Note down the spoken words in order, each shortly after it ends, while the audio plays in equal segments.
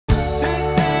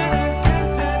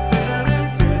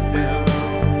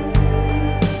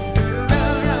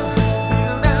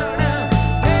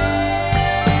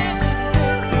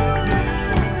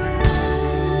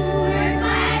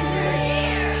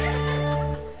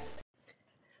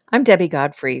I'm Debbie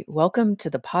Godfrey. Welcome to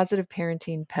the Positive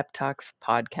Parenting Pep Talks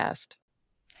podcast.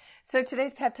 So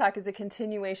today's pep talk is a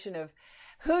continuation of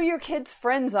who your kids'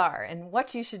 friends are and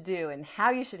what you should do and how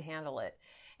you should handle it.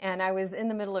 And I was in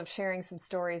the middle of sharing some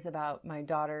stories about my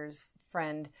daughter's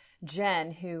friend,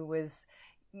 Jen, who was,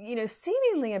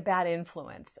 seemingly a bad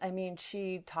influence. I mean,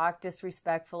 she talked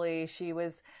disrespectfully. She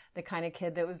was the kind of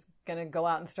kid that was going to go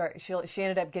out and she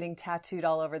ended up getting tattooed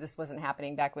all over. This wasn't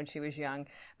happening back when she was young,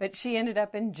 but she ended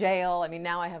up in jail. I mean,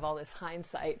 now I have all this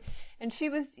hindsight. And she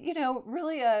was,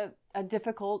 really a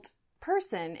difficult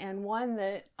person, and one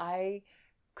that I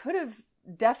could have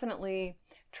definitely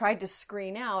tried to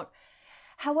screen out.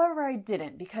 However, I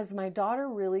didn't, because my daughter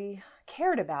really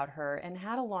cared about her and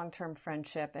had a long-term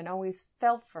friendship and always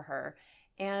felt for her.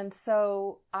 And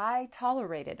so I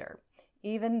tolerated her,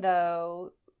 even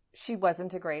though she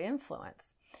wasn't a great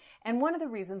influence. And one of the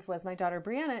reasons was my daughter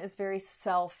Brianna is very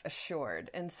self-assured.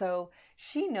 And so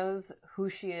she knows who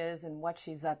she is and what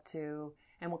she's up to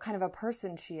and what kind of a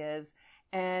person she is.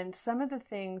 And some of the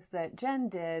things that Jen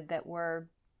did that were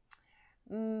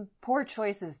poor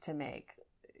choices to make,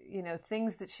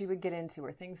 things that she would get into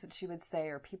or things that she would say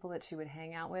or people that she would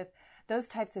hang out with, those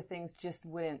types of things just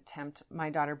wouldn't tempt my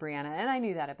daughter Brianna. And I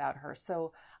knew that about her.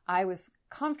 So I was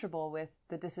comfortable with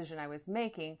the decision I was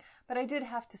making, but I did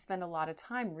have to spend a lot of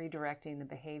time redirecting the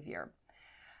behavior.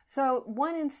 So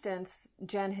one instance,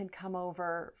 Jen had come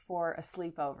over for a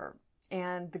sleepover.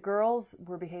 And the girls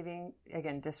were behaving,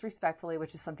 again, disrespectfully,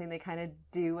 which is something they kind of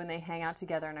do when they hang out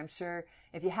together. And I'm sure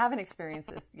if you haven't experienced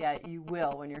this yet, you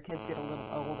will when your kids get a little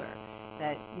older.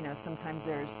 That, sometimes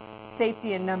there's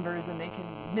safety in numbers and they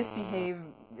can misbehave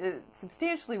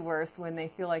substantially worse when they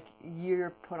feel like you're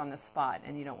put on the spot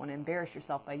and you don't want to embarrass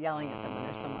yourself by yelling at them when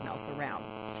there's someone else around.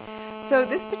 So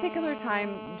this particular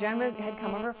time, Jen had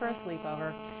come over for a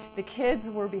sleepover. The kids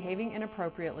were behaving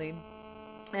inappropriately.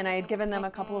 And I had given them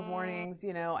a couple of warnings,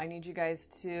 I need you guys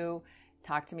to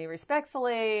talk to me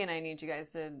respectfully, and I need you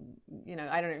guys to,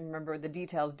 I don't even remember the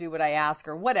details, do what I ask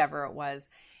or whatever it was.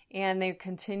 And they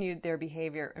continued their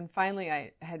behavior. And finally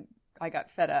I got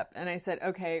fed up and I said,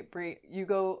 okay, Bri, you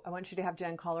go, I want you to have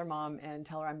Jen call her mom and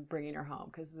tell her I'm bringing her home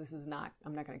because I'm not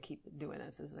going to keep doing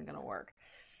this. This isn't going to work.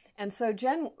 And so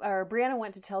Brianna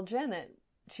went to tell Jen that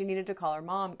she needed to call her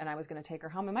mom and I was going to take her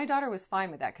home. And my daughter was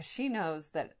fine with that because she knows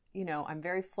that, I'm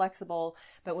very flexible,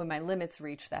 but when my limits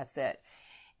reach, that's it.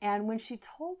 And when she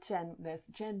told Jen this,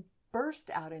 Jen burst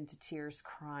out into tears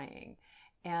crying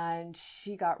and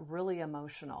she got really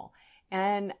emotional.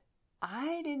 And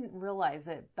I didn't realize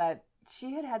it, but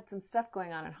she had some stuff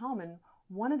going on at home. And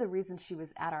one of the reasons she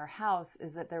was at our house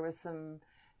is that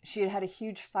she had a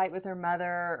huge fight with her mother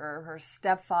or her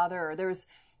stepfather, or there was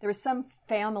some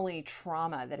family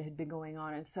trauma that had been going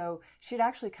on. And so she'd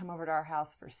actually come over to our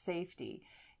house for safety.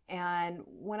 And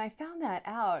when I found that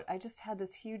out, I just had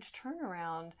this huge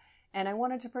turnaround and I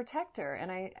wanted to protect her.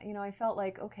 And I felt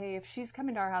like, okay, if she's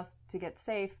coming to our house to get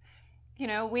safe,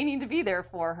 we need to be there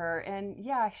for her. And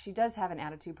yeah, she does have an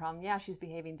attitude problem. Yeah, she's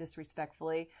behaving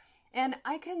disrespectfully. And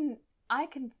I can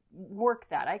work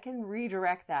that. I can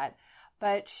redirect that.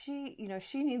 But she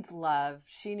needs love.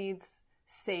 She needs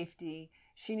safety.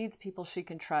 She needs people she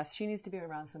can trust. She needs to be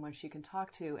around someone she can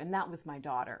talk to. And that was my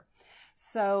daughter.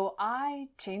 So I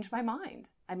changed my mind.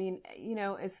 I mean,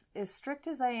 as strict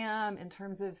as I am in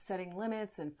terms of setting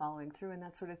limits and following through and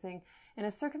that sort of thing, in a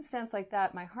circumstance like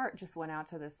that, my heart just went out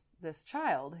to this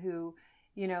child who,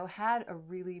 had a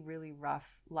really, really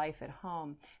rough life at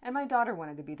home. And my daughter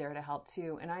wanted to be there to help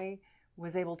too. And I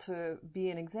was able to be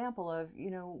an example of,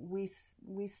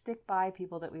 we stick by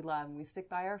people that we love and we stick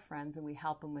by our friends and we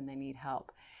help them when they need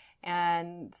help.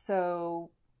 And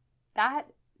so that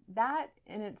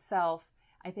in itself,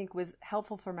 I think, was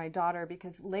helpful for my daughter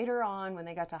because later on when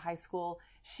they got to high school,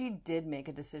 she did make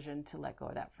a decision to let go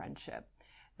of that friendship.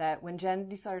 That when Jen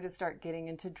decided to start getting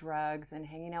into drugs and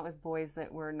hanging out with boys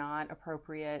that were not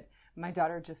appropriate, my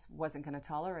daughter just wasn't going to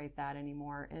tolerate that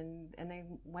anymore. And they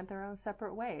went their own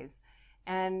separate ways.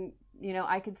 And,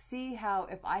 I could see how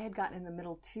if I had gotten in the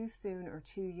middle too soon or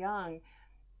too young,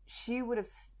 she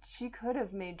could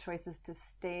have made choices to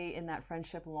stay in that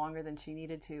friendship longer than she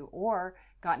needed to, or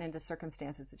gotten into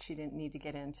circumstances that she didn't need to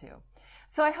get into.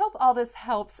 So I hope all this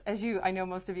helps I know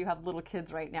most of you have little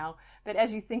kids right now, but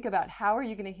as you think about how are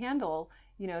you going to handle,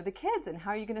 the kids and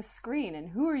how are you going to screen and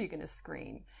who are you going to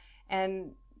screen?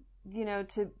 And,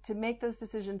 to make those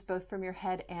decisions both from your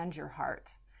head and your heart.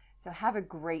 So have a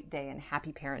great day and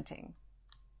happy parenting.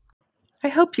 I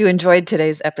hope you enjoyed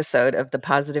today's episode of the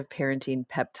Positive Parenting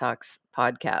Pep Talks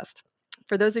podcast.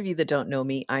 For those of you that don't know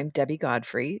me, I'm Debbie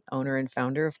Godfrey, owner and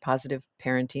founder of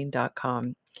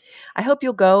positiveparenting.com. I hope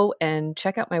you'll go and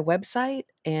check out my website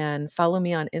and follow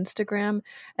me on Instagram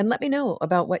and let me know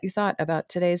about what you thought about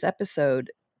today's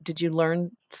episode. Did you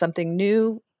learn something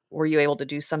new? Were you able to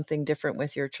do something different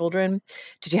with your children?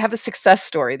 Did you have a success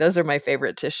story? Those are my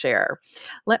favorite to share.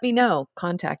 Let me know.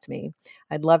 Contact me.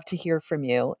 I'd love to hear from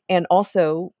you. And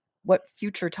also, what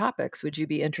future topics would you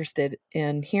be interested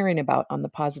in hearing about on the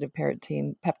Positive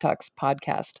Parenting Pep Talks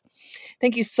podcast?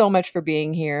 Thank you so much for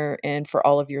being here and for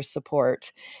all of your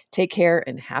support. Take care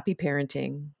and happy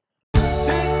parenting.